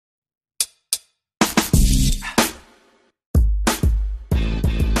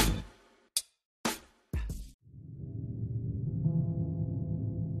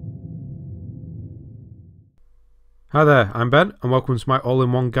Hi there, I'm Ben and welcome to my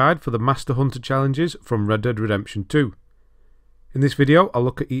all-in-one guide for the Master Hunter challenges from Red Dead Redemption 2. In this video I'll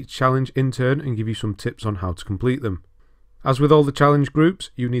look at each challenge in turn and give you some tips on how to complete them. As with all the challenge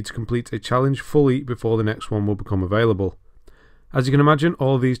groups, you need to complete a challenge fully before the next one will become available. As you can imagine,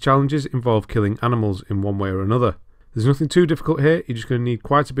 all of these challenges involve killing animals in one way or another. There's nothing too difficult here, you're just going to need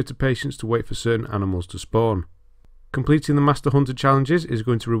quite a bit of patience to wait for certain animals to spawn. Completing the Master Hunter challenges is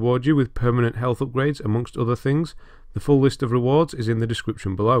going to reward you with permanent health upgrades amongst other things. The full list of rewards is in the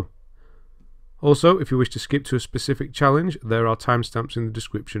description below. Also, if you wish to skip to a specific challenge, there are timestamps in the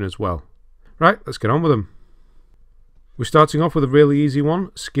description as well. Right, let's get on with them. We're starting off with a really easy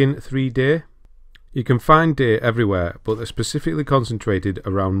one, skin 3 deer. You can find deer everywhere, but they're specifically concentrated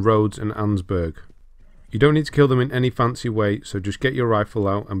around Rhodes and Ansburg. You don't need to kill them in any fancy way, so just get your rifle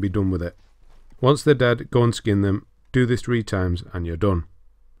out and be done with it. Once they're dead, go and skin them, do this 3 times and you're done.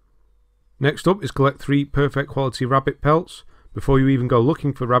 Next up is collect 3 perfect quality rabbit pelts. Before you even go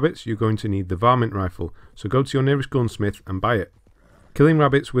looking for rabbits, you're going to need the varmint rifle, so go to your nearest gunsmith and buy it. Killing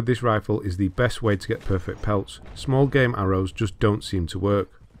rabbits with this rifle is the best way to get perfect pelts. Small game arrows just don't seem to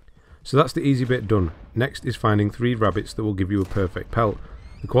work. So that's the easy bit done. Next is finding 3 rabbits that will give you a perfect pelt.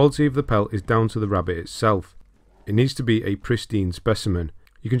 The quality of the pelt is down to the rabbit itself. It needs to be a pristine specimen.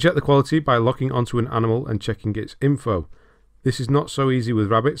 You can check the quality by locking onto an animal and checking its info. This is not so easy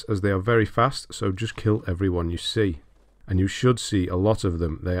with rabbits as they are very fast, so just kill everyone you see. And you should see a lot of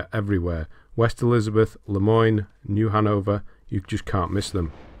them, they are everywhere. West Elizabeth, Lemoyne, New Hanover, you just can't miss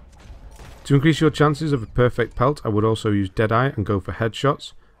them. To increase your chances of a perfect pelt, I would also use Deadeye and go for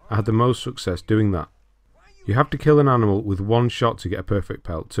headshots. I had the most success doing that. You have to kill an animal with 1 shot to get a perfect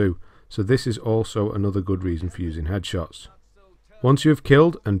pelt too, so this is also another good reason for using headshots. Once you have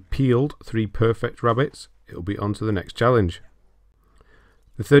killed and peeled 3 perfect rabbits, it'll be on to the next challenge.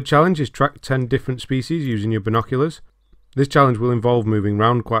 The third challenge is track 10 different species using your binoculars. This challenge will involve moving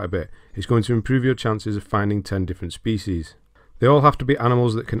around quite a bit. It's going to improve your chances of finding 10 different species. They all have to be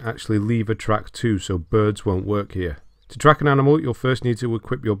animals that can actually leave a track too, so birds won't work here. To track an animal, you'll first need to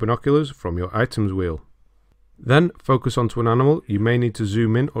equip your binoculars from your items wheel. Then, focus onto an animal. You may need to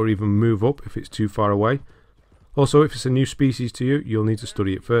zoom in or even move up if it's too far away. Also, if it's a new species to you, you'll need to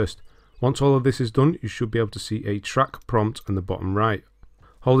study it first. Once all of this is done, you should be able to see a track prompt on the bottom right.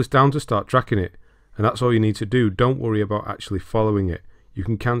 Hold this down to start tracking it, and that's all you need to do. Don't worry about actually following it. You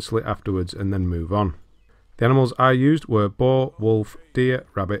can cancel it afterwards and then move on. The animals I used were boar, wolf, deer,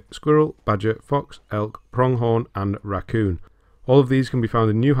 rabbit, squirrel, badger, fox, elk, pronghorn and raccoon. All of these can be found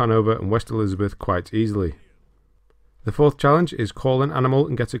in New Hanover and West Elizabeth quite easily. The fourth challenge is call an animal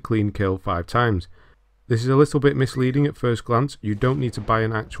and get a clean kill 5 times. This is a little bit misleading at first glance. You don't need to buy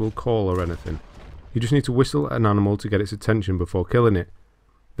an actual call or anything. You just need to whistle at an animal to get its attention before killing it.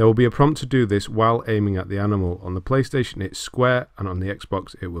 There will be a prompt to do this while aiming at the animal. On the PlayStation it's square and on the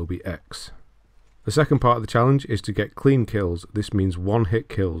Xbox it will be X. The second part of the challenge is to get clean kills. This means 1-hit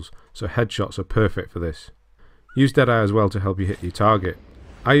kills, so headshots are perfect for this. Use Deadeye as well to help you hit your target.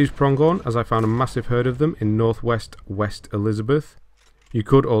 I used pronghorn as I found a massive herd of them in northwest West Elizabeth. You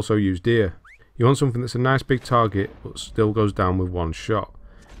could also use deer. You want something that's a nice big target but still goes down with 1 shot.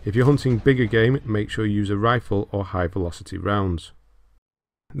 If you're hunting bigger game, make sure you use a rifle or high velocity rounds.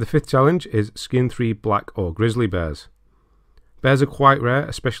 The fifth challenge is skin 3 black or grizzly bears. Bears are quite rare,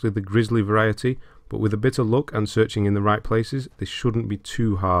 especially the grizzly variety, but with a bit of luck and searching in the right places, this shouldn't be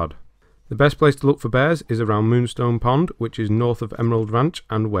too hard. The best place to look for bears is around Moonstone Pond, which is north of Emerald Ranch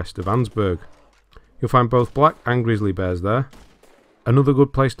and west of Ansburg. You'll find both black and grizzly bears there. Another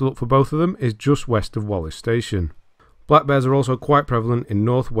good place to look for both of them is just west of Wallace Station. Black bears are also quite prevalent in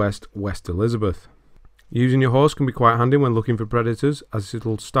northwest West Elizabeth. Using your horse can be quite handy when looking for predators, as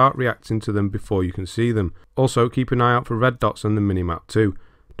it'll start reacting to them before you can see them. Also, keep an eye out for red dots on the minimap too.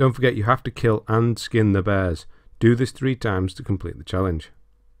 Don't forget you have to kill and skin the bears. Do this 3 times to complete the challenge.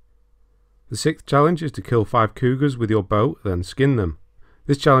 The 6th challenge is to kill 5 cougars with your bow, then skin them.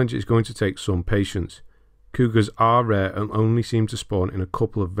 This challenge is going to take some patience. Cougars are rare and only seem to spawn in a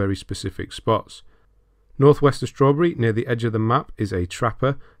couple of very specific spots. Northwest of Strawberry, near the edge of the map, is a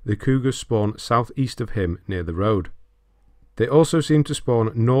trapper. The cougars spawn southeast of him near the road. They also seem to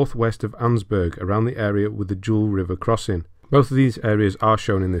spawn northwest of Ansburg, around the area with the Jewel River crossing. Both of these areas are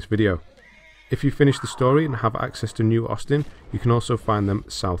shown in this video. If you finish the story and have access to New Austin, you can also find them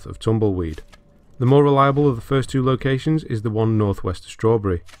south of Tumbleweed. The more reliable of the first 2 locations is the one northwest of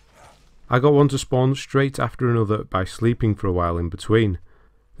Strawberry. I got one to spawn straight after another by sleeping for a while in between.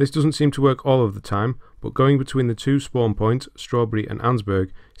 This doesn't seem to work all of the time, but going between the 2 spawn points, Strawberry and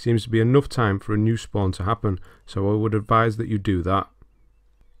Ansburg, seems to be enough time for a new spawn to happen, so I would advise that you do that.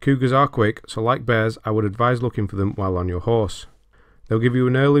 Cougars are quick, so like bears, I would advise looking for them while on your horse. They'll give you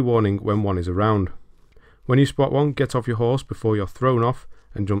an early warning when one is around. When you spot one, get off your horse before you're thrown off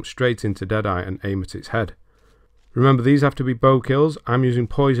and jump straight into Deadeye and aim at its head. Remember, these have to be bow kills. I'm using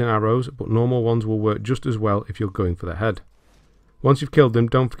poison arrows, but normal ones will work just as well if you're going for the head. Once you've killed them,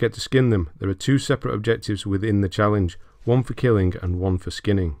 don't forget to skin them. There are 2 separate objectives within the challenge, one for killing and one for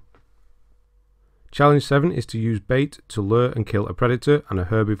skinning. Challenge 7 is to use bait to lure and kill a predator and a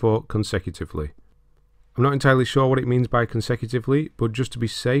herbivore consecutively. I'm not entirely sure what it means by consecutively, but just to be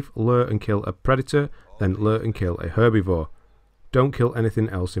safe, lure and kill a predator, then lure and kill a herbivore. Don't kill anything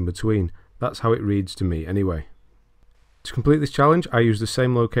else in between. That's how it reads to me anyway. To complete this challenge, I used the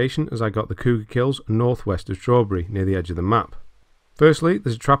same location as I got the cougar kills northwest of Strawberry, near the edge of the map. Firstly,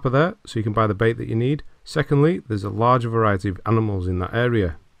 there's a trapper there, so you can buy the bait that you need. Secondly, there's a large variety of animals in that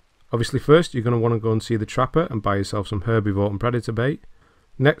area. Obviously first, you're going to want to go and see the trapper and buy yourself some herbivore and predator bait.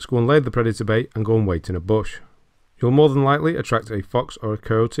 Next, go and lay the predator bait and go and wait in a bush. You'll more than likely attract a fox or a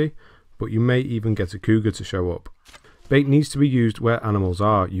coyote, but you may even get a cougar to show up. Bait needs to be used where animals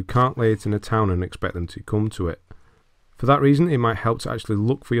are. You can't lay it in a town and expect them to come to it. For that reason, it might help to actually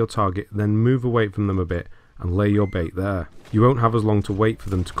look for your target, then move away from them a bit and lay your bait there. You won't have as long to wait for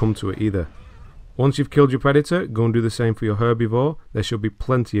them to come to it either. Once you've killed your predator, go and do the same for your herbivore. There should be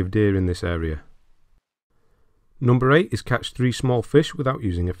plenty of deer in this area. Number 8 is catch 3 small fish without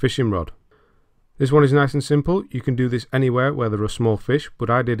using a fishing rod. This one is nice and simple. You can do this anywhere where there are small fish, but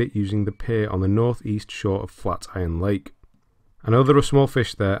I did it using the pier on the northeast shore of Flatiron Lake. I know there are small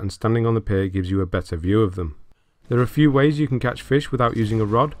fish there, and standing on the pier gives you a better view of them. There are a few ways you can catch fish without using a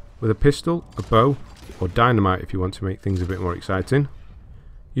rod, with a pistol, a bow, or dynamite if you want to make things a bit more exciting.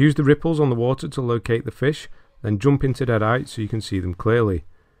 Use the ripples on the water to locate the fish, then jump into Deadeye so you can see them clearly.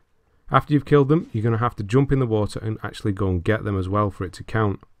 After you've killed them, you're going to have to jump in the water and actually go and get them as well for it to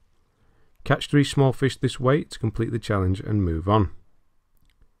count. Catch 3 small fish this way to complete the challenge and move on.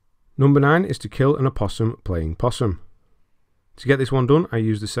 Number 9 is to kill an opossum playing possum. To get this one done, I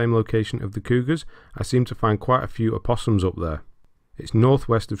used the same location of the cougars. I seem to find quite a few opossums up there. It's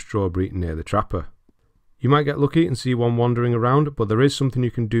northwest of Strawberry near the trapper. You might get lucky and see one wandering around, but there is something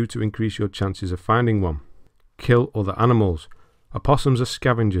you can do to increase your chances of finding one. Kill other animals. Opossums are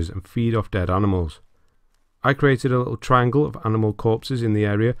scavengers and feed off dead animals. I created a little triangle of animal corpses in the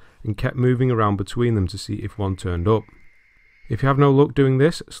area and kept moving around between them to see if one turned up. If you have no luck doing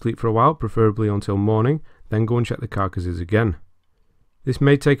this, sleep for a while, preferably until morning, then go and check the carcasses again. This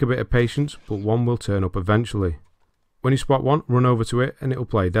may take a bit of patience, but one will turn up eventually. When you spot one, run over to it and it will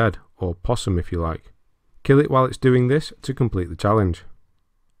play dead, or possum if you like. Kill it while it's doing this to complete the challenge.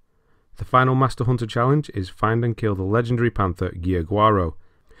 The final Master Hunter challenge is find and kill the legendary panther Giaguaro.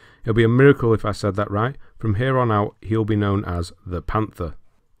 It'll be a miracle if I said that right. From here on out, he'll be known as the Panther.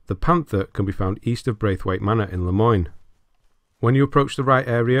 The Panther can be found east of Braithwaite Manor in Lemoyne. When you approach the right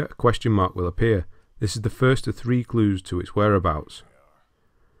area, a question mark will appear. This is the first of 3 clues to its whereabouts.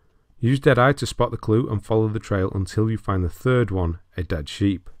 Use Deadeye to spot the clue and follow the trail until you find the 3rd one, a dead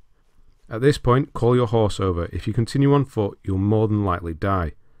sheep. At this point, call your horse over. If you continue on foot, you'll more than likely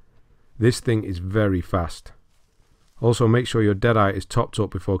die. This thing is very fast. Also, make sure your Deadeye is topped up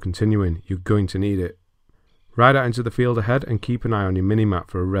before continuing. You're going to need it. Ride out into the field ahead and keep an eye on your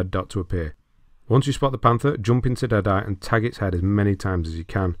minimap for a red dot to appear. Once you spot the panther, jump into Deadeye and tag its head as many times as you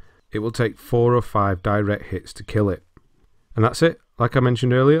can. It will take 4 or 5 direct hits to kill it. And that's it. Like I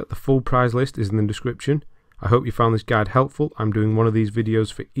mentioned earlier, the full prize list is in the description. I hope you found this guide helpful. I'm doing one of these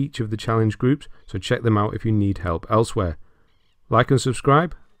videos for each of the challenge groups, so check them out if you need help elsewhere. Like and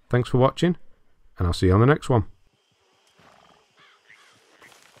subscribe. Thanks for watching, and I'll see you on the next one.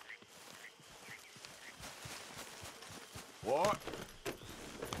 What?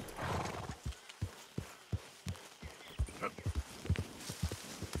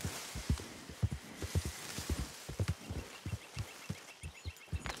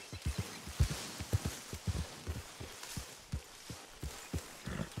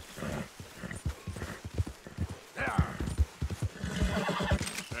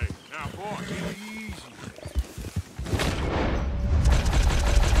 Hey, now, boy.